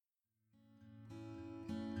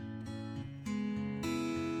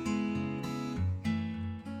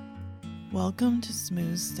Welcome to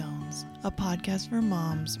Smooth Stones, a podcast for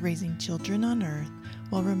moms raising children on earth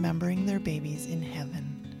while remembering their babies in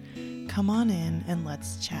heaven. Come on in and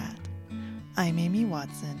let's chat. I'm Amy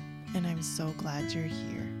Watson, and I'm so glad you're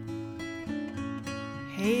here.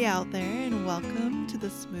 Hey out there, and welcome to the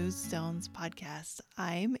Smooth Stones podcast.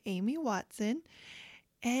 I'm Amy Watson,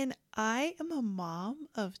 and I am a mom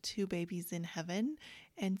of 2 babies in heaven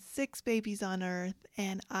and 6 babies on earth,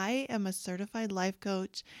 and I am a certified life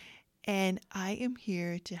coach, and I am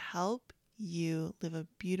here to help you live a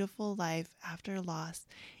beautiful life after loss,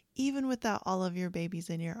 even without all of your babies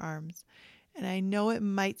in your arms. And I know it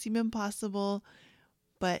might seem impossible,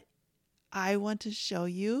 but I want to show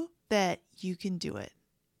you that you can do it.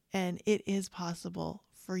 And it is possible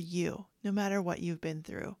for you, no matter what you've been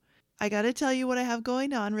through. I got to tell you what I have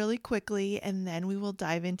going on really quickly, and then we will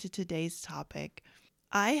dive into today's topic.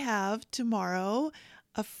 I have tomorrow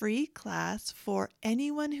a free class for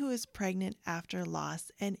anyone who is pregnant after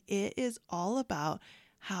loss, and it is all about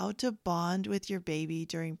how to bond with your baby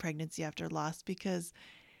during pregnancy after loss, because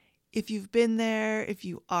if you've been there, if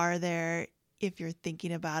you are there, if you're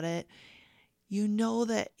thinking about it, you know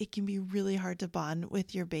that it can be really hard to bond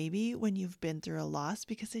with your baby when you've been through a loss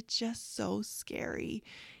because it's just so scary.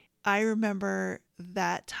 I remember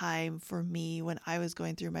that time for me when I was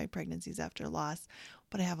going through my pregnancies after loss,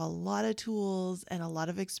 but I have a lot of tools and a lot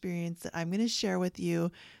of experience that I'm going to share with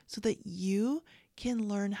you so that you can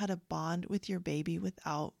learn how to bond with your baby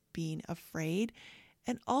without being afraid,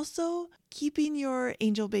 and also keeping your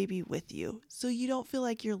angel baby with you so you don't feel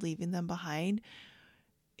like you're leaving them behind.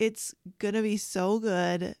 It's going to be so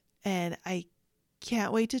good, and I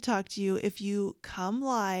can't wait to talk to you. If you come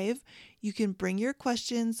live, you can bring your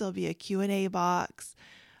questions. There'll be a Q&A box.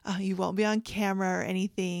 You won't be on camera or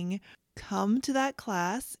anything. Come to that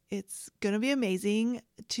class. It's going to be amazing.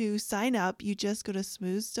 To sign up, you just go to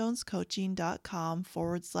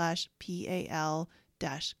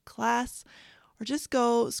smoothstonescoaching.com/PAL-class, or just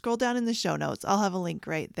scroll down in the show notes. I'll have a link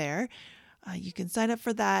right there. You can sign up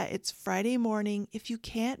for that. It's Friday morning. If you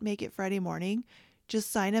can't make it Friday morning,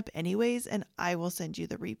 just sign up anyways, and I will send you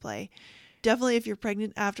the replay. Definitely, if you're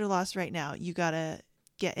pregnant after loss right now, you got to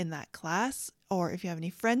get in that class. Or if you have any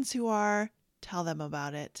friends who are, tell them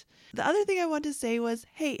about it. The other thing I want to say was,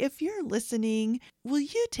 hey, if you're listening, will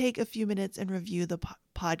you take a few minutes and review the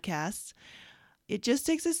podcast? It just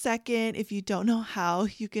takes a second. If you don't know how,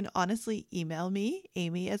 you can honestly email me,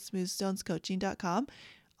 amy@smoothstonescoaching.com.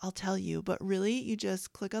 I'll tell you, but really, you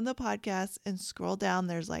just click on the podcast and scroll down.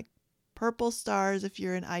 There's like purple stars if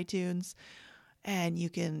you're in iTunes, and you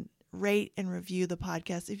can rate and review the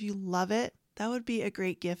podcast. If you love it, that would be a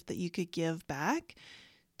great gift that you could give back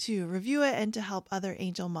to review it and to help other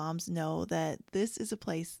angel moms know that this is a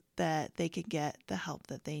place that they can get the help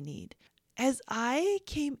that they need. As I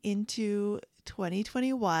came into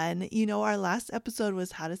 2021, our last episode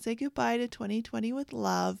was how to say goodbye to 2020 with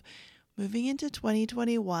love, moving into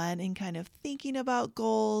 2021 and kind of thinking about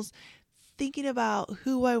goals, thinking about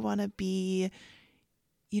who I want to be,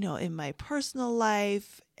 in my personal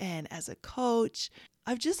life and as a coach.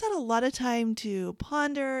 I've just had a lot of time to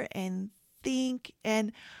ponder and think,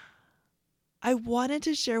 and I wanted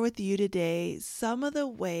to share with you today some of the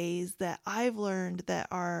ways that I've learned that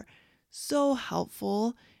are so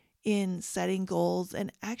helpful in setting goals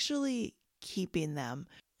and actually keeping them.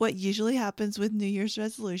 What usually happens with New Year's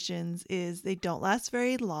resolutions is they don't last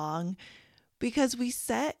very long because we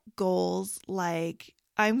set goals like,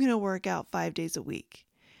 I'm going to work out 5 days a week.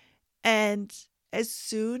 And as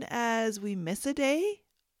soon as we miss a day,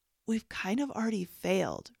 we've kind of already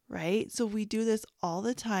failed, right? So we do this all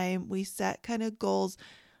the time. We set kind of goals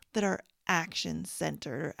that are action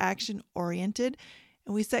centered or action oriented,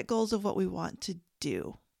 and we set goals of what we want to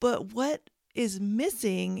do. But what is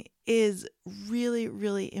missing is really,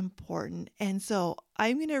 really important. And so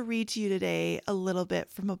I'm going to read to you today a little bit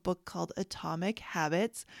from a book called Atomic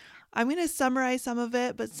Habits. I'm going to summarize some of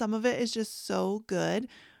it, but some of it is just so good.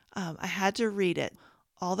 I had to read it.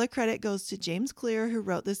 All the credit goes to James Clear, who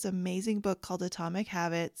wrote this amazing book called Atomic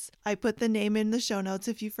Habits. I put the name in the show notes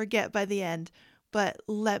if you forget by the end, but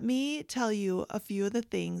let me tell you a few of the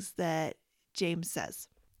things that James says.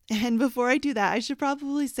 And before I do that, I should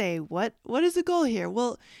probably say, what is the goal here?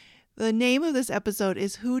 Well, the name of this episode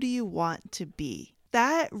is Who Do You Want to Be?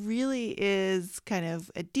 That really is kind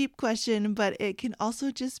of a deep question, but it can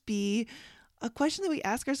also just be a question that we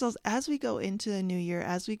ask ourselves as we go into the new year,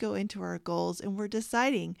 as we go into our goals, and we're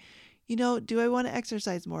deciding, do I want to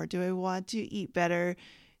exercise more? Do I want to eat better?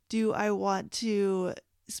 Do I want to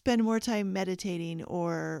spend more time meditating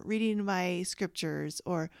or reading my scriptures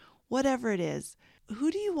or whatever it is?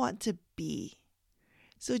 Who do you want to be?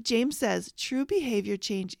 So James says true behavior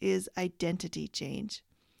change is identity change.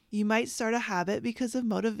 You might start a habit because of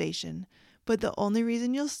motivation, but the only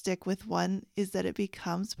reason you'll stick with one is that it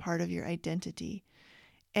becomes part of your identity.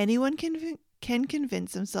 Anyone can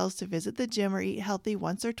convince themselves to visit the gym or eat healthy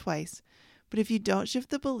once or twice, but if you don't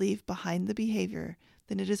shift the belief behind the behavior,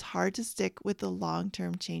 then it is hard to stick with the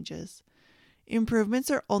long-term changes.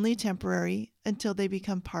 Improvements are only temporary until they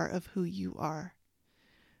become part of who you are.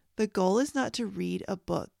 The goal is not to read a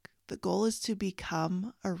book. The goal is to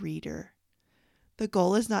become a reader. The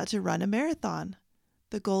goal is not to run a marathon.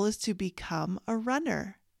 The goal is to become a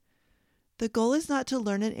runner. The goal is not to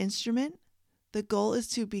learn an instrument. The goal is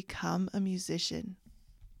to become a musician.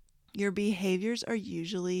 Your behaviors are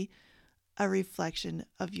usually a reflection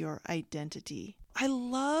of your identity. I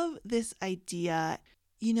love this idea.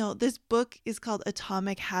 This book is called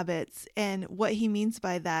Atomic Habits, and what he means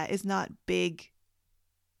by that is not big,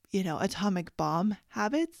 atomic bomb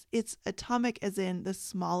habits. It's atomic as in the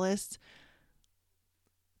smallest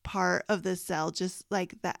part of the cell, just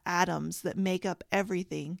like the atoms that make up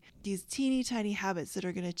everything. These teeny tiny habits that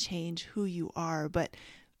are going to change who you are. But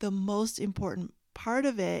the most important part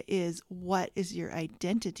of it is, what is your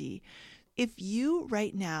identity? If you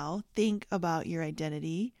right now think about your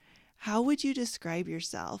identity, how would you describe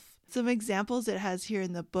yourself? Some examples it has here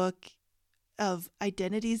in the book of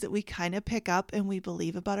identities that we kind of pick up and we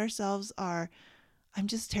believe about ourselves are, I'm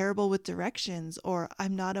just terrible with directions, or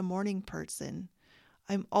I'm not a morning person,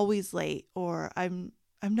 I'm always late, or I'm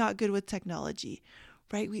not good with technology,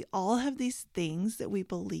 right? We all have these things that we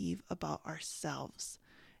believe about ourselves,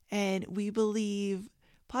 and we believe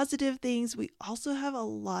positive things. We also have a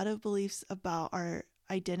lot of beliefs about our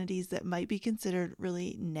identities that might be considered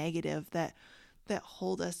really negative, that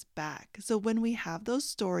hold us back. So when we have those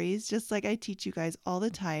stories, just like I teach you guys all the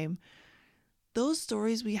time, those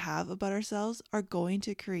stories we have about ourselves are going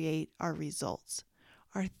to create our results.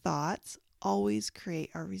 Our thoughts always create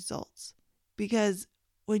our results. Because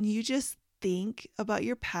when you just think about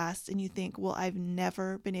your past and you think, well, I've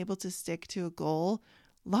never been able to stick to a goal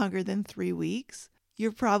longer than 3 weeks,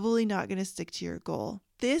 you're probably not going to stick to your goal.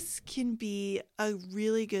 This can be a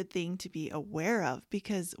really good thing to be aware of,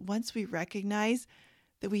 because once we recognize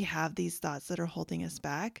that we have these thoughts that are holding us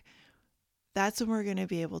back, that's when we're going to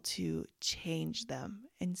be able to change them.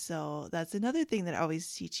 And so that's another thing that I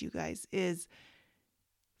always teach you guys is,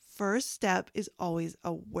 first step is always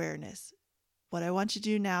awareness. What I want you to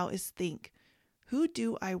do now is think, who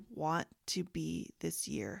do I want to be this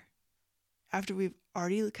year? After we've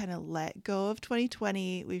already kind of let go of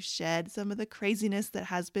 2020, we've shed some of the craziness that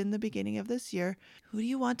has been the beginning of this year. Who do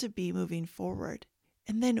you want to be moving forward?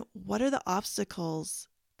 And then what are the obstacles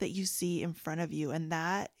that you see in front of you? And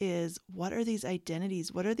that is, what are these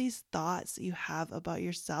identities? What are these thoughts that you have about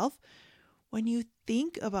yourself when you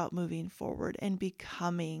think about moving forward and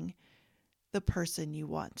becoming the person you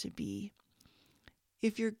want to be?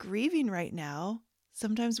 If you're grieving right now,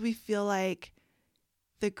 sometimes we feel like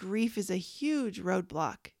the grief is a huge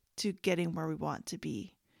roadblock to getting where we want to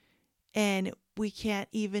be. And we can't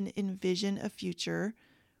even envision a future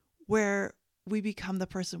where we become the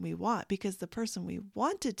person we want, because the person we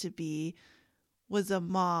wanted to be was a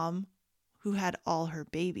mom who had all her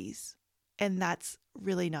babies. And that's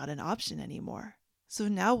really not an option anymore. So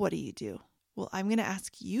now what do you do? Well, I'm going to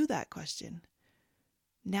ask you that question.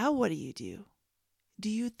 Now what do you do?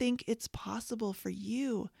 Do you think it's possible for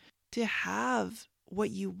you to have what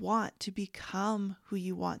you want, to become who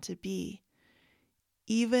you want to be,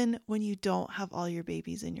 even when you don't have all your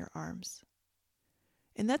babies in your arms?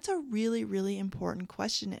 And that's a really, really important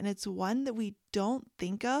question. And it's one that we don't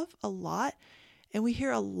think of a lot. And we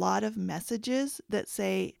hear a lot of messages that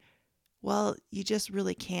say, well, you just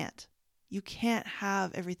really can't. You can't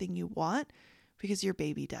have everything you want because your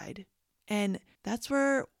baby died. And that's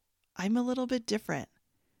where I'm a little bit different.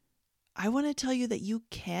 I want to tell you that you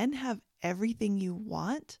can have everything you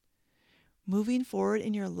want moving forward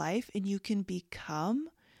in your life, and you can become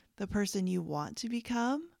the person you want to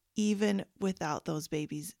become, even without those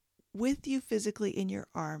babies with you physically in your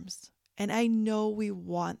arms. And I know we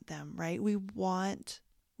want them, right? We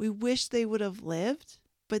wish they would have lived,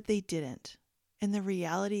 but they didn't. And the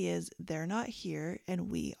reality is they're not here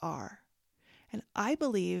and we are. And I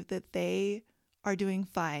believe that they are doing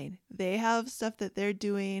fine. They have stuff that they're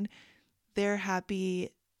doing. They're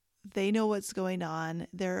happy. They know what's going on.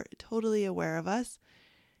 They're totally aware of us.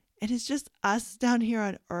 And it's just us down here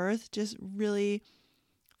on earth just really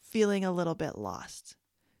feeling a little bit lost.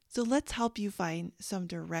 So let's help you find some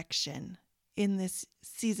direction in this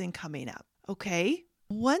season coming up, okay?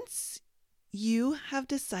 Once you have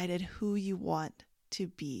decided who you want to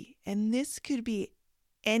be, and this could be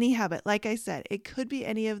any habit. Like I said, it could be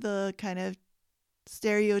any of the kind of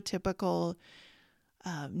stereotypical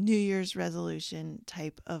New Year's resolution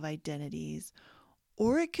type of identities,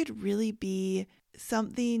 or it could really be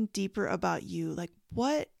something deeper about you. Like,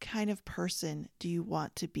 what kind of person do you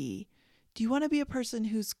want to be? Do you want to be a person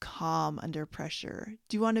who's calm under pressure?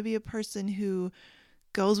 Do you want to be a person who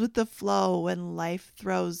goes with the flow when life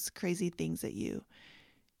throws crazy things at you?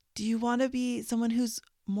 Do you want to be someone who's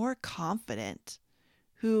more confident,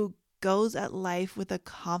 who goes at life with a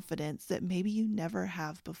confidence that maybe you never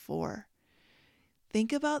have before?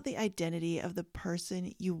 Think about the identity of the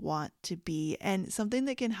person you want to be. And something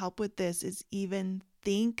that can help with this is even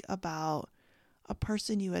think about a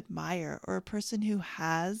person you admire or a person who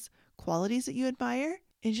has qualities that you admire,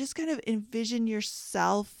 and just kind of envision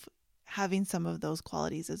yourself having some of those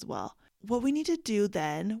qualities as well. What we need to do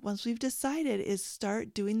then, once we've decided, is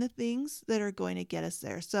start doing the things that are going to get us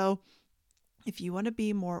there. So if you want to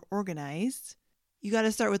be more organized, you got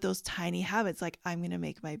to start with those tiny habits, like I'm going to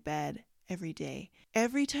make my bed every day.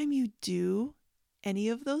 Every time you do any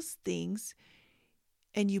of those things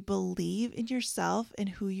and you believe in yourself and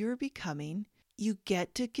who you're becoming, you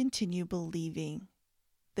get to continue believing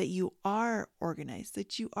that you are organized,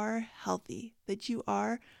 that you are healthy, that you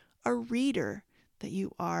are a reader, that you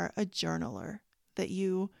are a journaler, that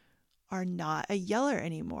you are not a yeller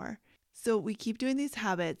anymore. So we keep doing these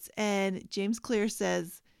habits, and James Clear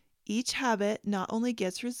says, each habit not only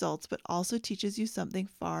gets results, but also teaches you something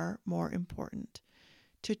far more important: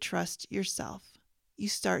 to trust yourself. You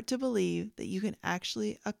start to believe that you can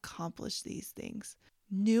actually accomplish these things.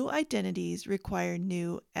 New identities require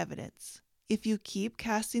new evidence. If you keep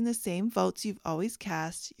casting the same votes you've always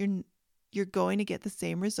cast, you're going to get the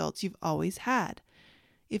same results you've always had.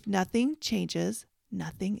 If nothing changes,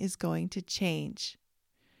 nothing is going to change.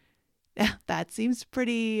 Now, that seems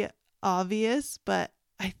pretty obvious, but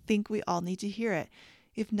I think we all need to hear it.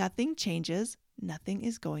 If nothing changes, nothing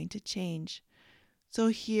is going to change. So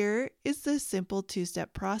here is the simple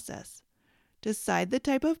 2-step process. Decide the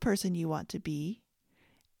type of person you want to be,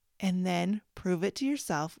 and then prove it to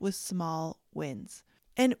yourself with small wins.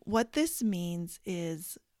 And what this means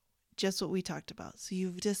is just what we talked about. So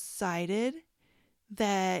you've decided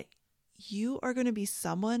that you are going to be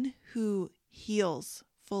someone who heals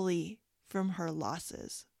fully from her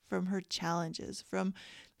losses, from her challenges, from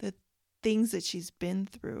the things that she's been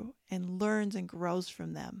through, and learns and grows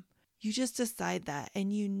from them. You just decide that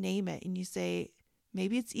and you name it, and you say,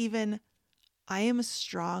 maybe it's even, I am a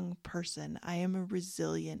strong person. I am a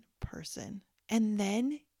resilient person. And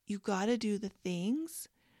then you got to do the things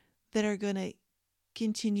that are going to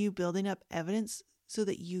continue building up evidence so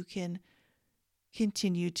that you can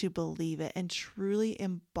continue to believe it and truly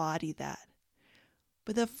embody that.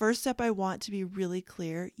 But the first step, I want to be really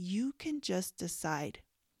clear, you can just decide.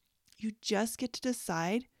 You just get to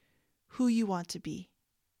decide who you want to be.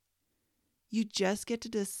 You just get to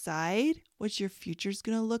decide what your future is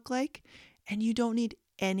going to look like, and you don't need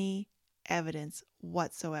any evidence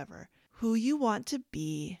whatsoever. Who you want to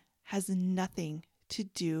be has nothing to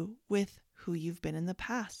do with who you've been in the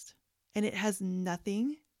past, and it has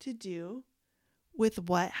nothing to do with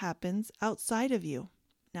what happens outside of you.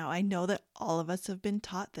 Now, I know that all of us have been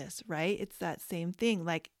taught this, right? It's that same thing.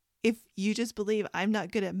 Like, if you just believe I'm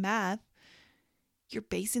not good at math, you're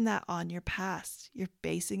basing that on your past. You're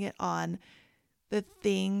basing it on the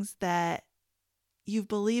things that you've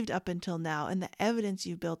believed up until now and the evidence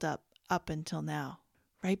you've built up until now,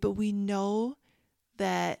 right? But we know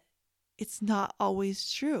that it's not always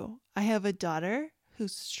true. I have a daughter who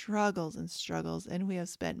struggles and struggles, and we have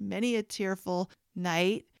spent many a tearful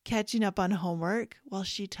night catching up on homework while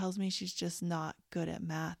she tells me she's just not good at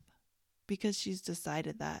math because she's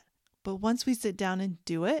decided that. But once we sit down and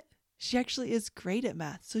do it, she actually is great at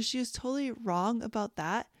math. So she was totally wrong about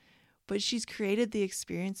that, but she's created the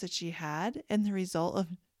experience that she had and the result of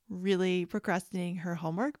really procrastinating her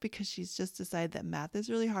homework because she's just decided that math is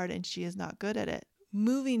really hard and she is not good at it.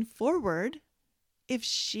 Moving forward, if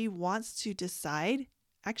she wants to decide,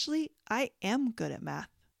 actually, I am good at math,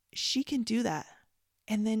 she can do that.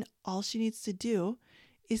 And then all she needs to do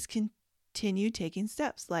is continue taking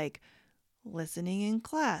steps like listening in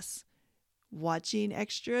class, watching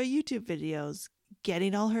extra YouTube videos,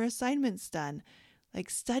 getting all her assignments done, like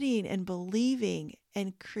studying and believing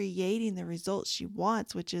and creating the results she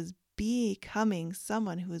wants, which is becoming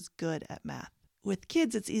someone who is good at math. With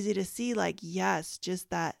kids, it's easy to see, like, yes, just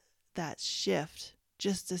that shift,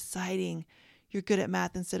 just deciding you're good at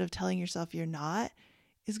math instead of telling yourself you're not,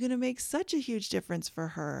 is going to make such a huge difference for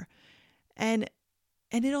her. And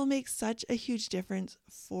it'll make such a huge difference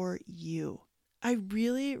for you. I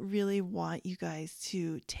really, really want you guys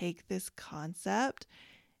to take this concept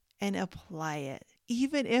and apply it.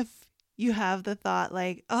 Even if you have the thought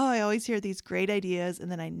like, oh, I always hear these great ideas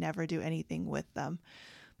and then I never do anything with them.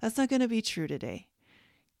 That's not going to be true today.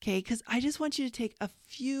 Okay, because I just want you to take a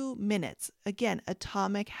few minutes. Again,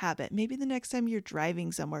 atomic habit. Maybe the next time you're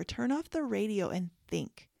driving somewhere, turn off the radio and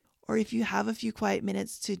think. Or if you have a few quiet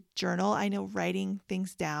minutes to journal, I know writing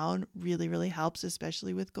things down really, really helps,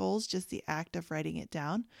 especially with goals, just the act of writing it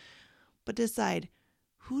down. But decide,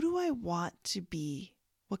 who do I want to be?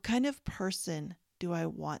 What kind of person do I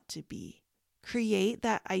want to be? Create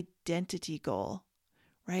that identity goal,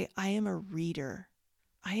 right? I am a reader.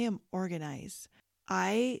 I am organized.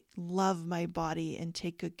 I love my body and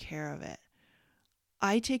take good care of it.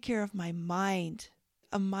 I take care of my mind.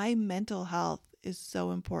 My mental health is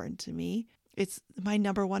so important to me. It's my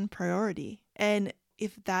number one priority. And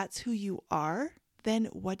if that's who you are, then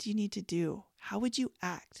what do you need to do? How would you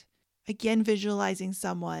act? Again, visualizing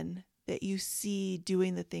someone that you see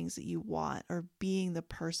doing the things that you want or being the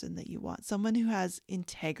person that you want, someone who has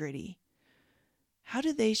integrity. How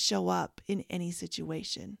do they show up in any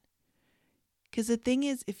situation? Because the thing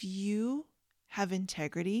is, if you have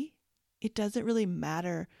integrity, it doesn't really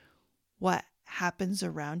matter what happens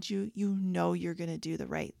around you. You know you're going to do the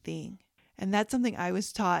right thing. And that's something I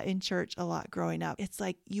was taught in church a lot growing up. It's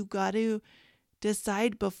like you got to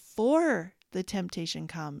decide before the temptation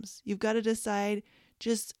comes. You've got to decide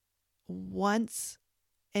just once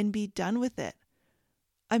and be done with it.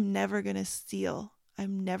 I'm never going to steal.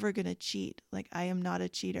 I'm never going to cheat. Like, I am not a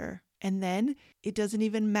cheater. And then it doesn't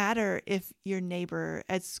even matter if your neighbor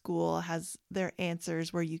at school has their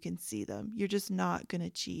answers where you can see them. You're just not going to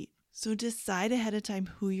cheat. So decide ahead of time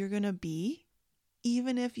who you're going to be,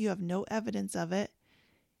 even if you have no evidence of it.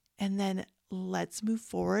 And then let's move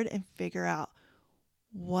forward and figure out,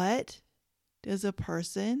 what does a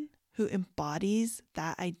person who embodies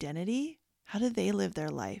that identity, how do they live their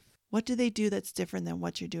life? What do they do that's different than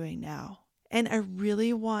what you're doing now? And I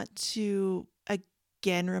really want to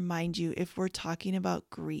again remind you, if we're talking about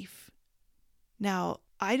grief. Now,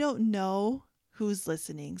 I don't know who's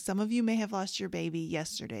listening. Some of you may have lost your baby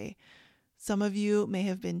yesterday. Some of you may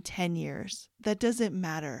have been 10 years. That doesn't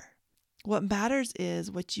matter. What matters is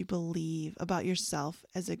what you believe about yourself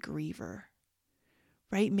as a griever,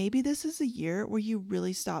 right? Maybe this is a year where you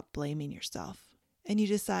really stop blaming yourself and you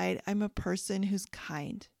decide, I'm a person who's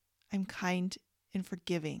kind. I'm kind and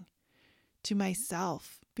forgiving to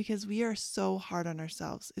myself, because we are so hard on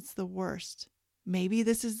ourselves. It's the worst. Maybe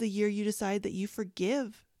this is the year you decide that you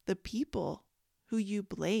forgive the people who you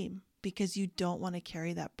blame because you don't want to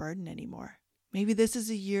carry that burden anymore. Maybe this is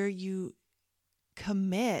a year you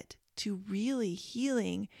commit to really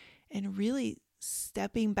healing and really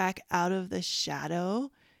stepping back out of the shadow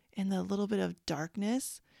and the little bit of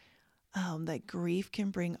darkness that grief can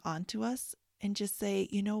bring onto us, and just say,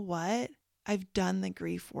 you know what? I've done the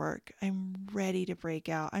grief work. I'm ready to break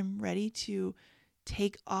out. I'm ready to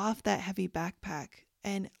take off that heavy backpack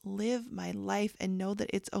and live my life and know that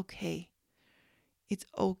it's okay. It's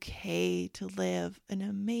okay to live an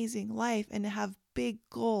amazing life and to have big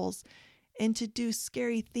goals and to do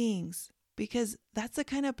scary things, because that's the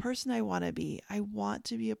kind of person I want to be. I want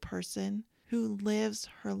to be a person who lives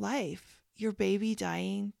her life. Your baby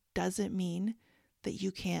dying doesn't mean that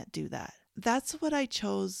you can't do that. That's what I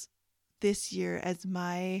chose this year as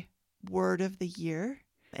my word of the year.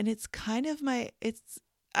 And it's kind of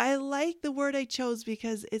I like the word I chose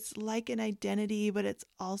because it's like an identity, but it's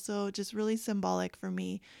also just really symbolic for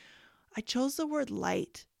me. I chose the word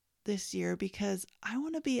light this year because I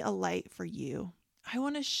want to be a light for you. I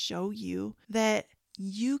want to show you that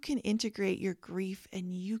you can integrate your grief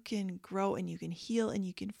and you can grow and you can heal and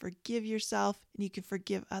you can forgive yourself and you can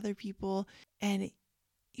forgive other people, and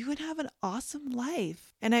you would have an awesome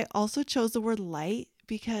life. And I also chose the word light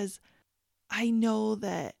because I know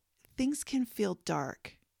that things can feel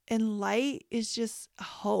dark, and light is just a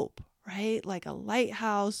hope, right? Like a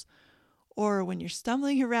lighthouse, or when you're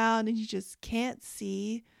stumbling around and you just can't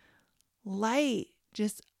see, light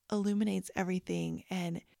just illuminates everything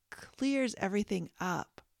and clears everything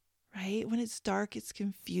up, right? When it's dark, it's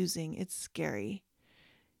confusing, it's scary.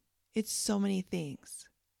 It's so many things.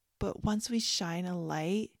 But once we shine a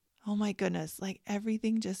light, oh my goodness, like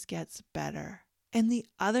everything just gets better. And the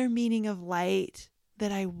other meaning of light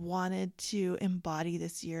that I wanted to embody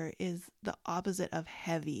this year is the opposite of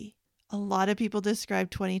heavy. A lot of people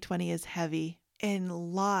describe 2020 as heavy,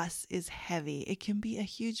 and loss is heavy. It can be a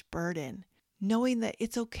huge burden. Knowing that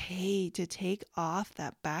it's okay to take off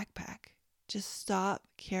that backpack. Just stop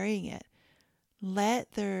carrying it.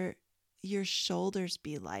 Let your shoulders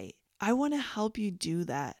be light. I want to help you do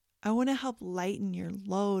that. I want to help lighten your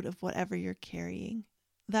load of whatever you're carrying.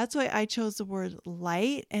 That's why I chose the word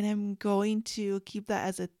light, and I'm going to keep that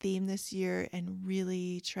as a theme this year and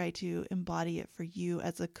really try to embody it for you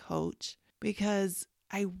as a coach, because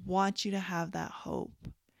I want you to have that hope.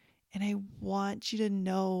 And I want you to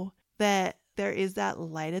know that there is that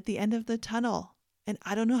light at the end of the tunnel. And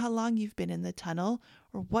I don't know how long you've been in the tunnel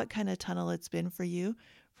or what kind of tunnel it's been for you.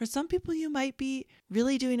 For some people, you might be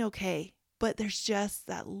really doing okay, but there's just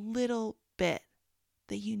that little bit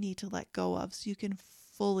that you need to let go of so you can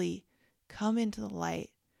fully come into the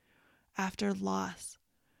light after loss.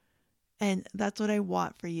 And that's what I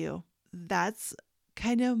want for you. That's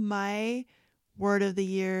kind of my word of the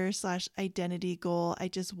year / identity goal. I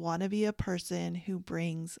just want to be a person who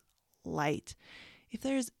brings light. If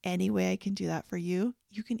there's any way I can do that for you,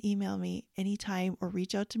 you can email me anytime or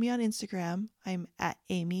reach out to me on Instagram. I'm at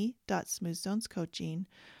amy.smoothstonescoaching.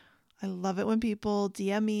 I love it when people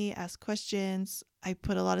DM me, ask questions. I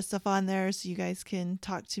put a lot of stuff on there so you guys can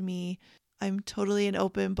talk to me. I'm totally an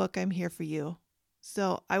open book. I'm here for you.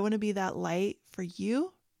 So I want to be that light for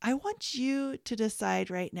you. I want you to decide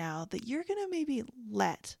right now that you're going to maybe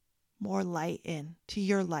let more light in to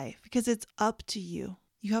your life, because it's up to you.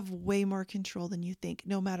 You have way more control than you think.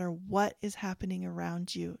 No matter what is happening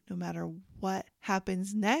around you, no matter what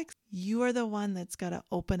happens next, you are the one that's got to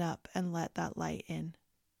open up and let that light in.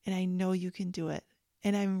 And I know you can do it.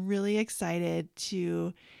 And I'm really excited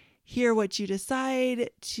to hear what you decide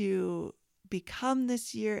to become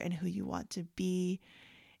this year and who you want to be.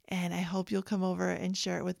 And I hope you'll come over and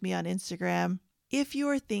share it with me on Instagram. If you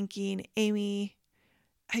are thinking, Amy,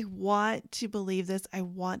 I want to believe this, I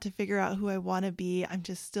want to figure out who I want to be, I'm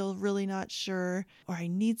just still really not sure, or I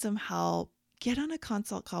need some help, get on a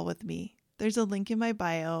consult call with me. There's a link in my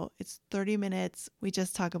bio. It's 30 minutes. We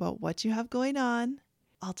just talk about what you have going on.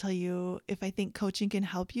 I'll tell you if I think coaching can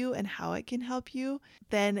help you and how it can help you.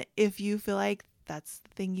 Then if you feel like that's the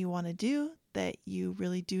thing you want to do, that you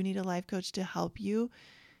really do need a life coach to help you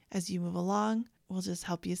as you move along, we'll just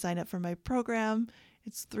help you sign up for my program.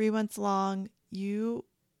 It's 3 months long. You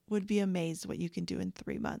would be amazed what you can do in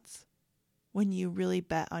 3 months when you really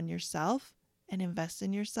bet on yourself and invest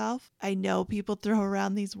in yourself. I know people throw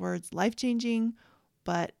around these words life-changing,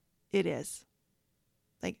 but it is.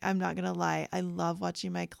 Like, I'm not going to lie. I love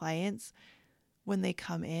watching my clients when they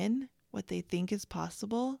come in, what they think is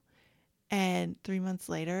possible. And 3 months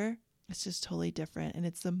later, it's just totally different. And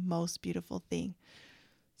it's the most beautiful thing.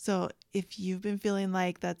 So if you've been feeling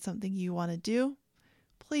like that's something you want to do,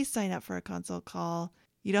 please sign up for a consult call.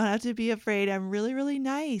 You don't have to be afraid. I'm really, really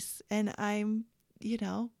nice. And I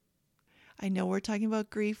know we're talking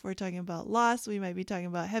about grief. We're talking about loss. We might be talking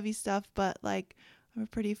about heavy stuff, but like, I'm a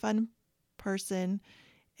pretty fun person.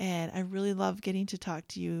 And I really love getting to talk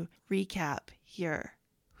to you. Recap here.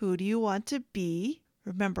 Who do you want to be?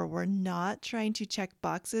 Remember, we're not trying to check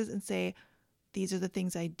boxes and say, these are the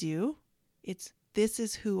things I do. It's, this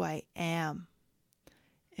is who I am.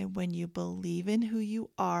 And when you believe in who you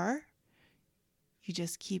are, you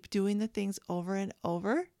just keep doing the things over and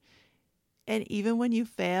over. And even when you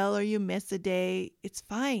fail or you miss a day, it's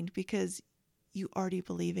fine, because you already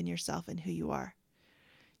believe in yourself and who you are.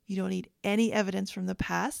 You don't need any evidence from the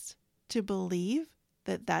past to believe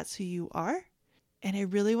that that's who you are. And I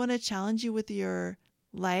really want to challenge you with your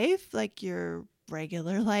life, like your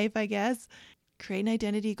regular life, I guess. Create an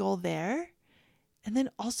identity goal there. And then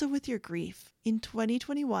also with your grief. In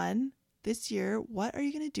 2021, this year, what are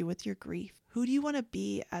you going to do with your grief? Who do you want to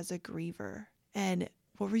be as a griever? And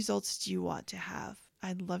what results do you want to have?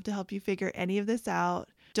 I'd love to help you figure any of this out.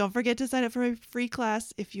 Don't forget to sign up for my free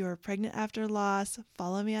class if you are pregnant after loss.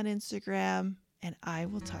 Follow me on Instagram, and I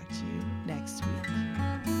will talk to you next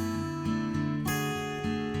week.